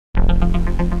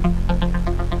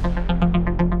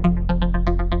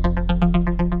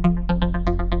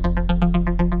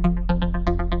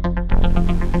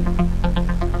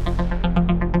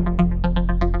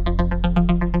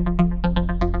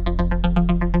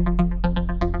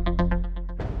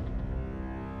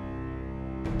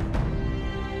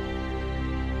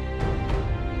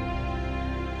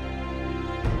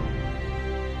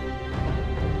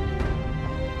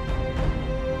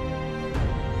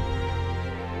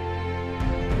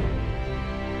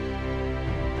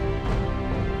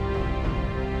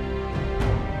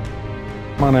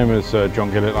My name is John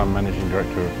Gillett. I'm Managing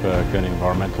Director of Gurney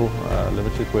Environmental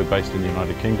Limited. We're based in the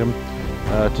United Kingdom.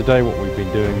 Today what we've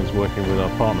been doing is working with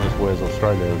our partners Wares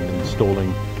Australia and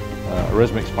installing a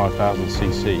ResMix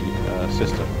 5000cc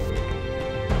system.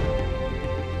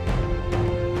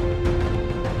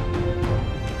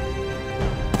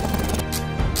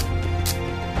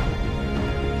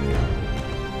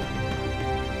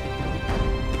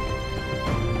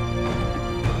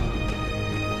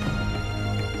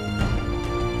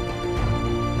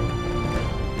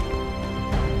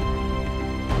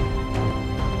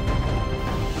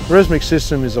 The ResMix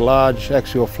system is a large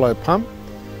axial flow pump,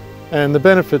 and the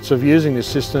benefits of using this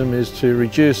system is to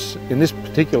reduce, in this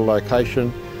particular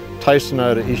location, taste and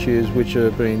odour issues which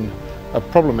have been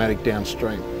problematic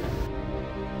downstream.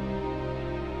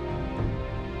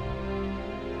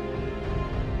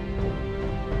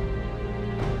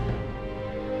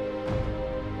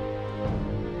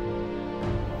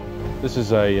 This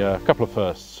is a couple of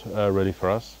firsts really for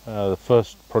us. The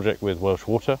first project with Welsh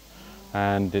Water,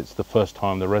 and it's the first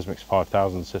time the ResMix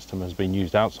 5000 system has been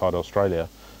used outside Australia.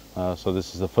 So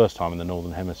this is the first time in the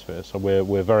Northern Hemisphere. So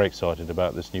we're very excited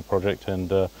about this new project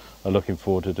and are looking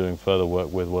forward to doing further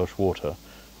work with Welsh Water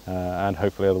and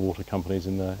hopefully other water companies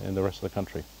in the rest of the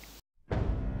country.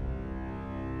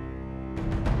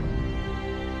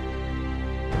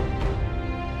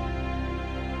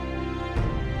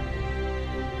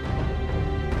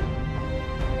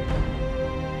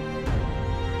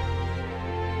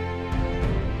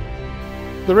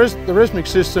 The ResMix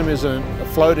system is a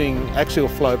floating axial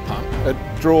flow pump.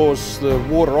 It draws the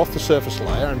water off the surface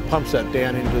layer and pumps that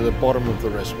down into the bottom of the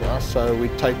reservoir. So we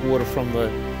take water from the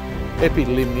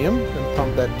epilymnium and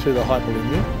pump that to the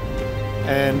hypolymnium.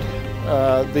 And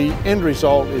the end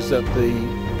result is that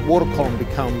the water column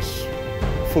becomes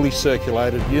fully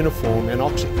circulated, uniform and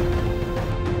oxy.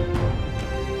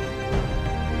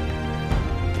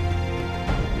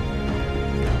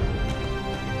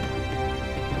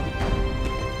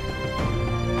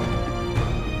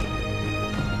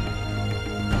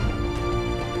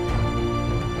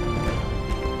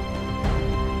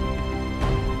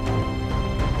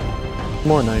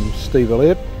 My name's Steve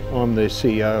Elliott. I'm the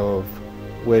CEO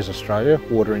of Wares Australia,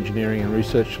 Water Engineering and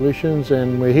Research Solutions,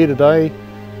 and we're here today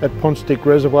at Pontsticill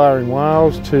Reservoir in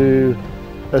Wales to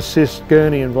assist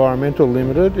Gurney Environmental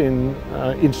Limited in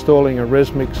installing a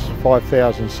ResMix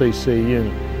 5000cc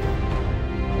unit.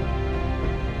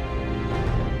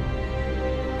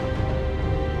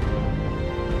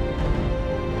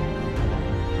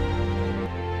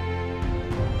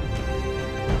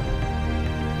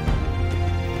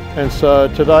 And so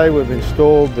today we've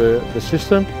installed the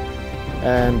system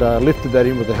and lifted that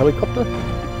in with the helicopter,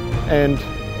 and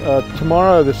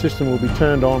tomorrow the system will be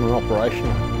turned on and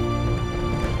operational.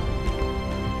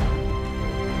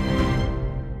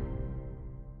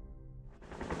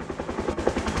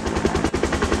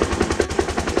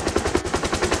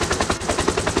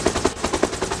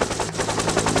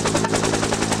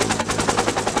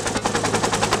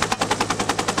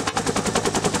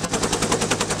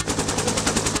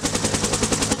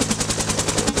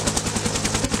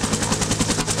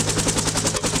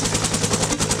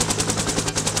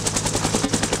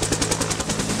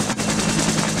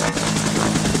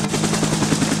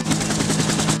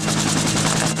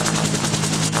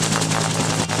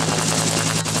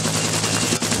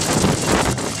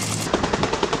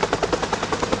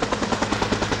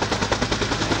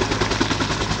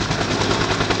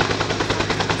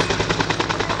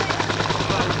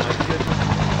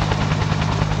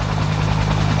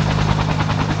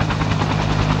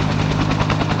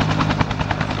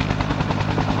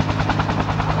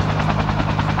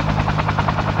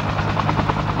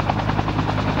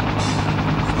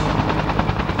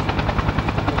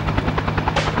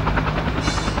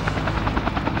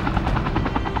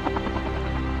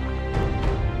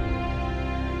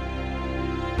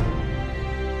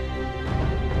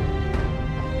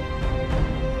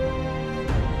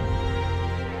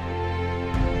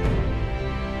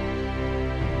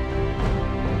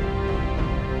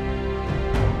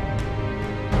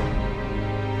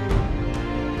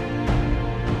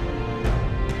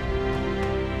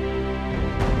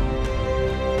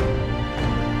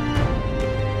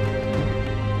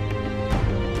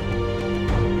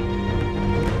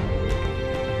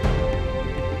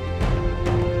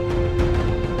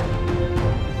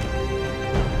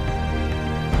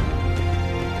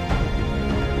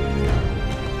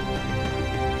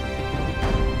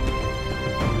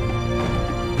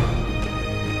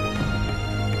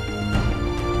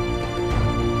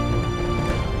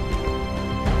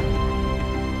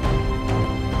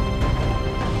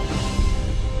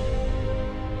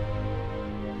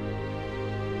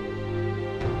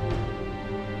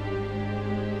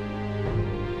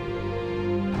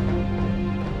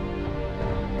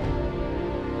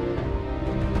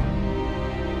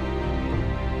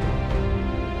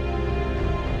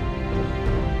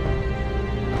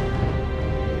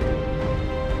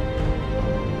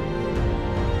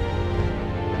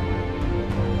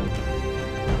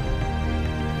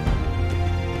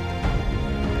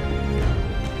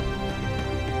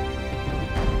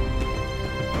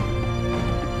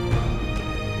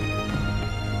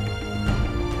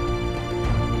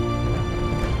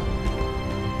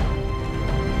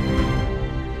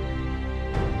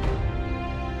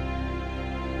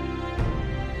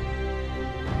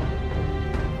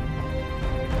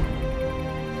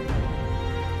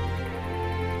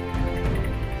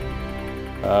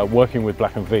 Working with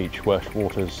Black & Veatch, Welsh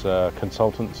Water's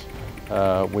consultants,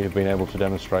 we have been able to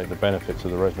demonstrate the benefits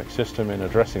of the ResMix system in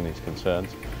addressing these concerns.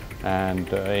 And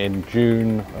in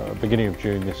June, beginning of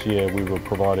June this year, we were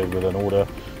provided with an order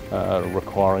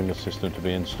requiring the system to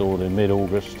be installed in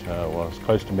mid-August, well, as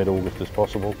close to mid-August as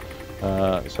possible,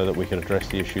 so that we can address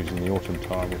the issues in the autumn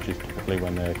time, which is typically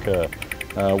when they occur.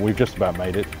 We've just about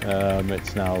made it.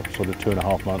 It's now sort of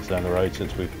 2.5 months down the road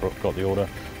since we've got the order,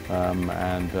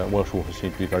 and Welsh Water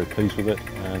seem to be very pleased with it,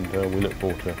 and we look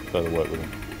forward to further work with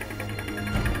them.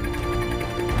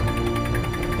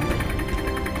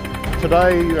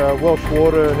 Today, Welsh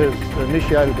Water has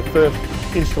initiated the first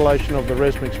installation of the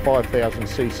ResMix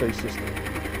 5000cc system.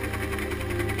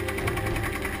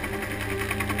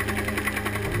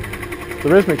 The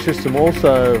ResMix system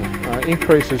also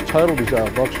increases total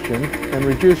dissolved oxygen and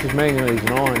reduces manganese and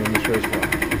iron in this reservoir.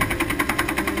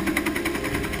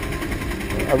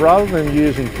 Rather than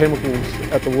using chemicals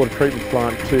at the water treatment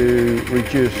plant to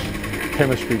reduce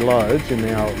chemistry loads in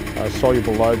our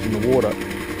soluble loads in the water,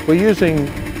 we're using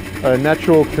a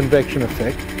natural convection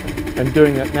effect and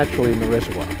doing that naturally in the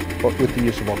reservoir, but with the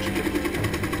use of oxygen.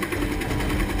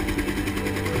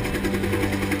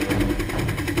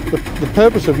 The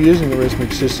purpose of using the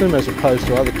ResMix system as opposed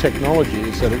to other technology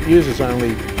is that it uses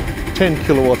only 10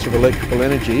 kilowatts of electrical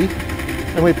energy,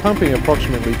 and we're pumping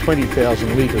approximately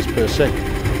 20,000 litres per second.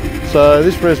 So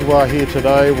this reservoir here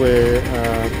today,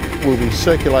 we'll be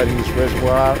circulating this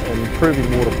reservoir and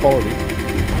improving water quality.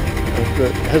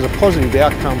 That has a positive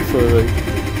outcome for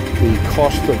the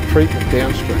cost of treatment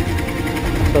downstream.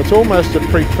 So it's almost a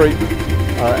pre-treatment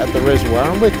at the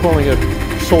reservoir, and we're calling it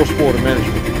source water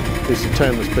management, is the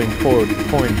term that's been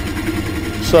coined.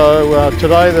 So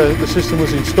today the system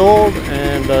was installed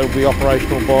and will be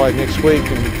operational by next week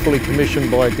and fully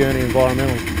commissioned by Gurney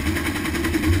Environmental.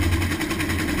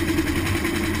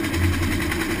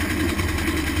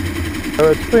 So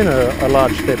it's been a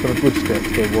large step and a good step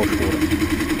for Welsh Water.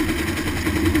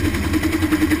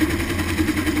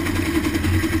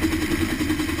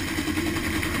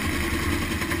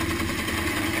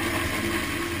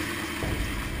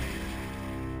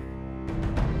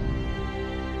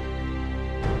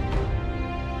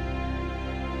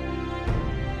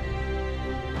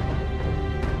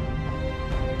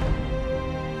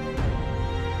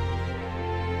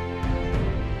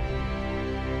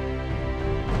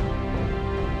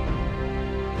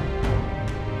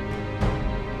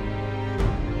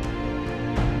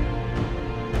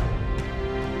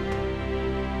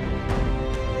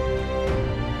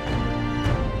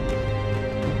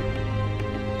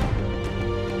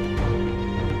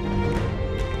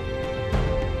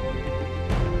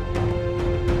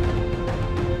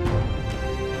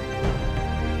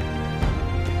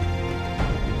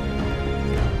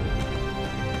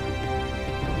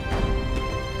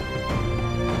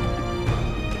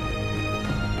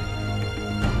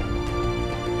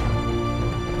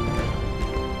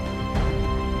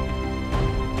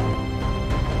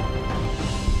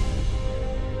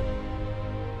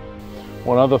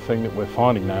 One other thing that we're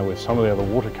finding now with some of the other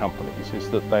water companies is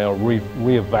that they are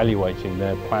re-evaluating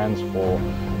their plans for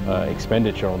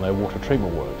expenditure on their water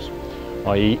treatment works,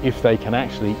 i.e. if they can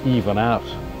actually even out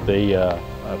the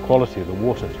quality of the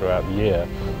water throughout the year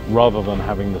rather than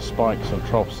having the spikes and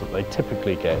troughs that they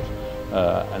typically get.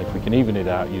 And if we can even it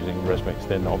out using ResMix,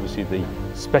 then obviously the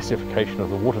specification of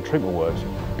the water treatment works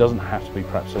doesn't have to be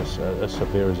perhaps as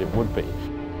severe as it would be.